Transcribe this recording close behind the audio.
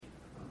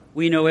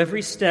we know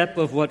every step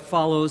of what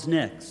follows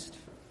next.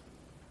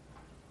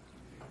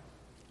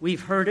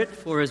 We've heard it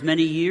for as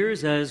many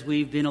years as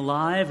we've been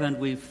alive, and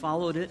we've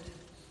followed it.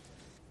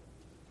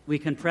 We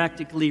can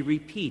practically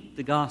repeat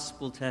the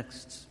gospel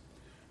texts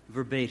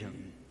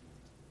verbatim.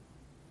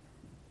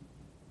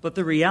 But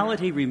the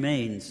reality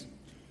remains,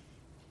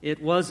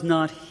 it was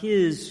not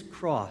his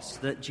cross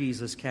that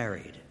Jesus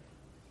carried.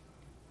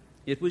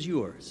 It was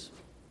yours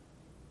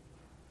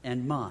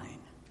and mine.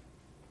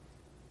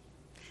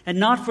 And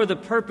not for the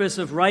purpose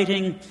of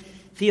writing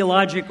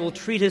theological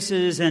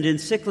treatises and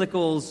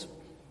encyclicals,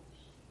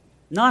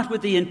 not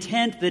with the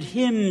intent that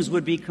hymns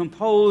would be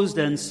composed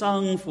and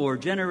sung for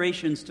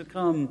generations to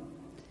come,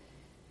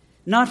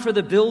 not for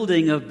the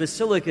building of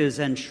basilicas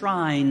and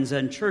shrines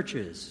and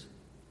churches,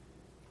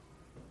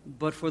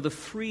 but for the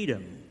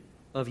freedom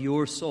of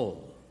your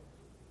soul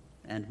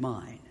and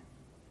mine.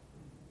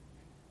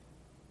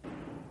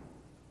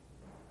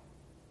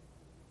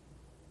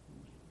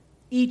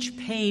 Each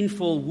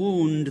painful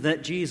wound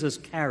that Jesus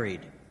carried,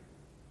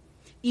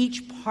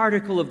 each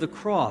particle of the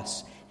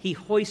cross he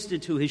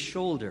hoisted to his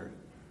shoulder,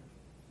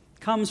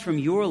 comes from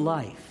your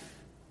life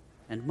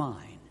and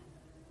mine.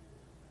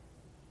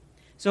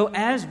 So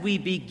as we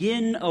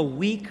begin a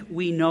week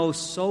we know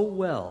so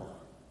well,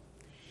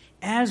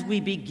 as we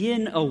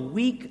begin a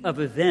week of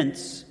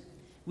events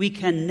we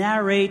can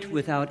narrate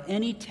without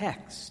any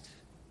text,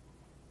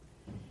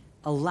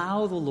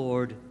 allow the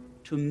Lord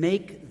to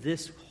make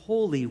this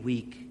Holy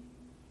Week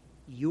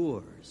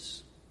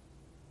yours.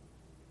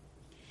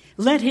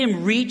 Let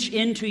him reach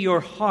into your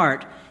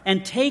heart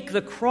and take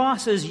the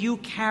crosses you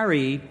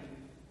carry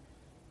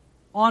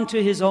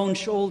onto his own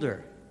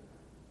shoulder.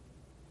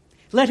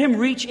 Let him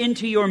reach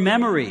into your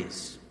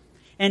memories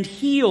and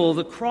heal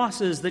the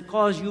crosses that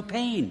cause you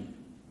pain.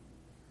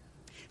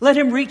 Let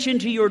him reach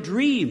into your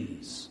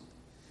dreams,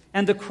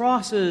 and the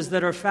crosses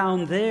that are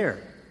found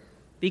there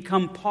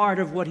become part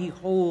of what he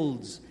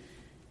holds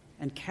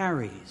and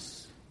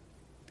carries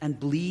and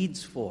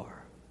bleeds for.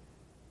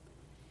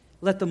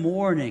 Let the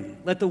mourning,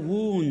 let the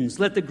wounds,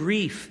 let the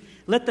grief,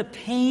 let the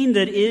pain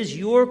that is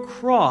your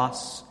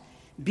cross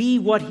be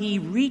what he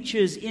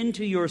reaches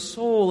into your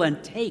soul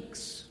and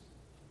takes,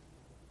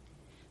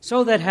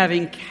 so that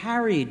having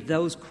carried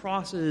those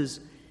crosses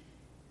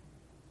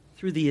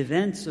through the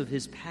events of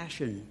his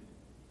passion,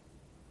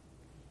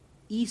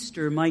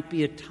 Easter might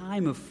be a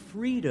time of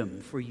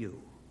freedom for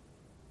you.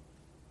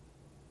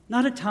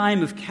 Not a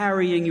time of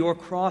carrying your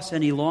cross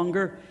any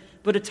longer,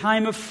 but a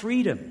time of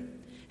freedom,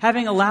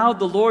 having allowed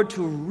the Lord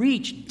to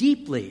reach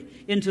deeply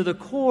into the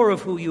core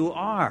of who you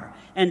are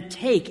and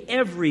take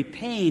every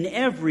pain,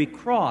 every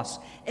cross,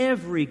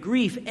 every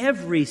grief,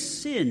 every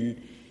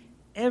sin,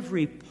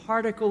 every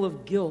particle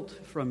of guilt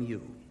from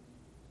you.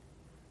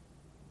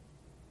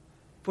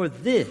 For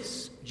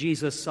this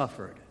Jesus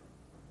suffered.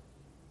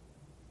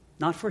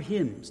 Not for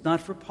hymns,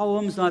 not for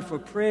poems, not for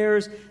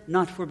prayers,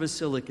 not for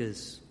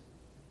basilicas,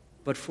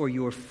 but for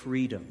your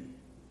freedom.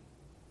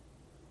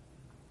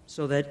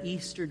 So that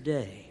Easter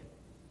Day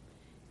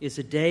is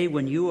a day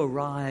when you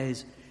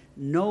arise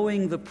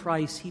knowing the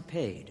price he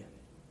paid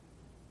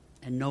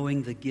and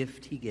knowing the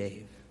gift he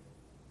gave.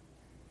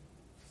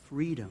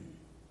 Freedom.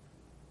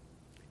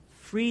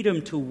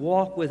 Freedom to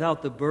walk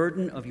without the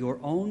burden of your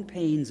own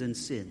pains and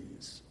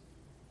sins.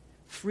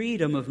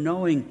 Freedom of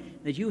knowing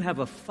that you have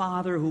a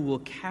Father who will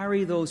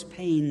carry those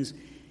pains,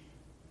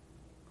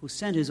 who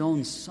sent his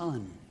own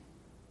Son.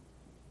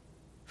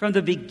 From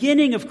the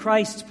beginning of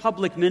Christ's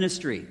public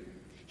ministry,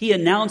 he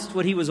announced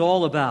what he was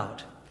all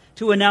about: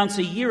 to announce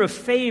a year of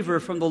favor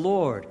from the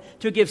Lord,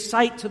 to give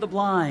sight to the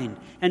blind,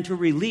 and to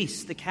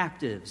release the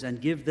captives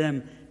and give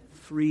them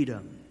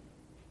freedom.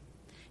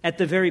 At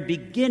the very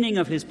beginning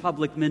of his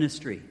public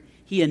ministry,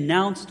 he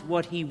announced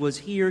what he was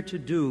here to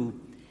do,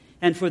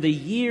 and for the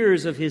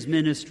years of his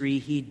ministry,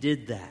 he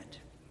did that.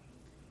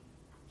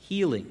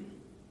 Healing,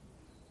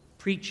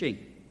 preaching,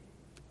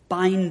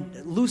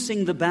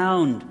 loosing the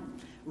bound,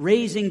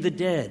 raising the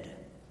dead,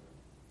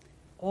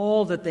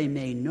 all that they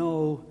may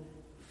know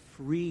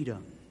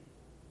freedom.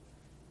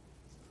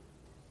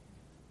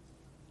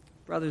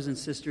 Brothers and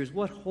sisters,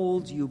 what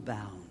holds you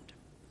bound?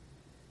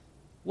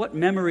 What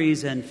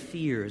memories and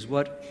fears,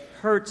 what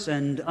hurts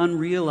and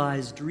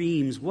unrealized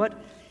dreams, what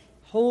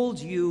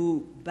holds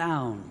you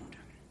bound?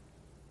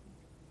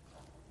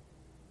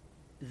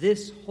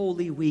 This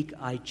Holy Week,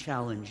 I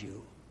challenge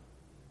you.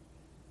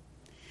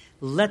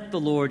 Let the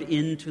Lord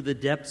into the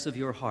depths of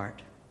your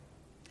heart.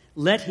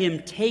 Let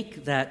him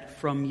take that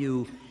from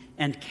you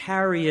and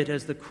carry it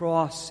as the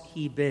cross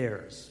he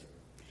bears.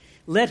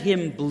 Let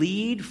him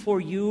bleed for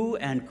you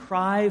and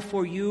cry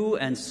for you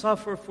and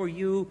suffer for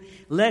you.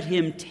 Let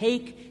him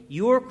take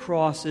your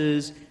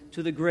crosses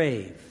to the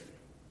grave,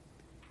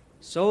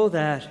 so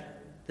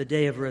that the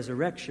day of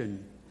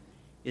resurrection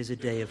is a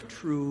day of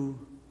true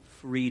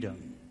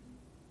freedom.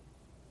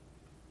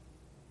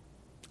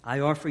 I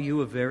offer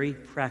you a very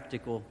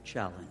practical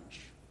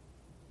challenge.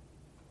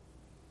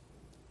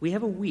 We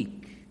have a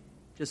week,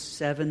 just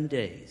 7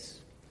 days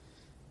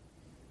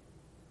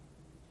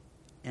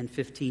and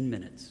 15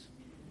 minutes.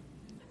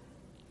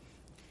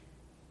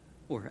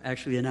 or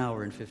actually an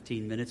hour and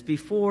 15 minutes,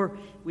 before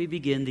we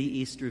begin the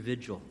Easter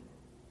Vigil.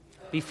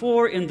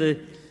 Before, in the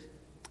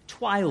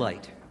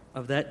twilight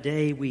of that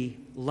day, we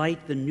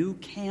light the new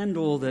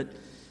candle that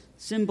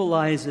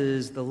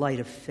symbolizes the light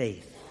of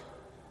faith.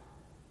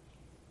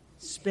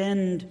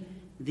 Spend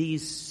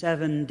these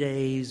 7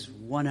 days,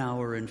 1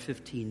 hour and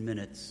 15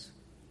 minutes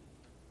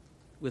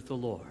with the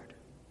Lord.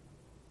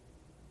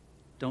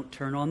 Don't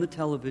turn on the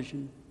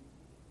television.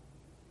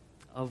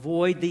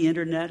 Avoid the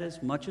internet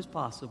as much as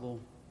possible.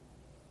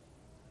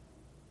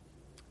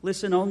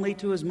 Listen only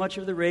to as much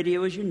of the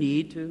radio as you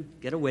need to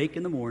get awake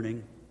in the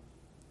morning.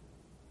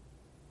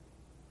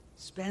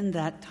 Spend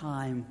that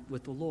time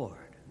with the Lord.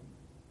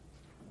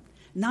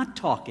 Not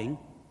talking,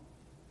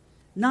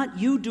 not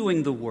you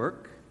doing the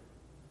work,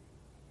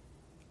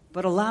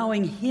 but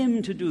allowing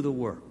Him to do the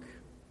work.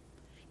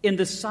 In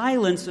the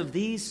silence of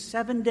these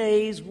 7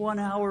 days, 1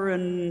 hour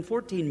and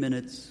 14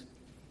 minutes,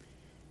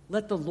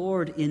 let the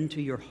Lord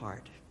into your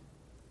heart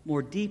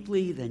more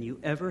deeply than you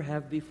ever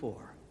have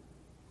before,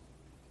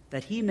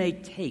 that He may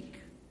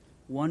take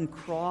one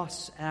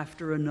cross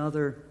after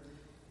another,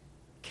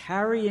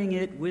 carrying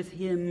it with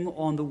Him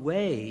on the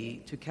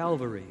way to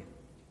Calvary,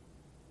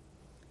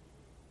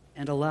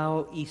 and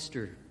allow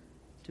Easter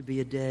to be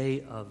a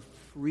day of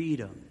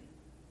freedom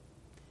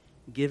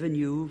given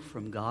you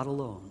from God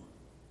alone.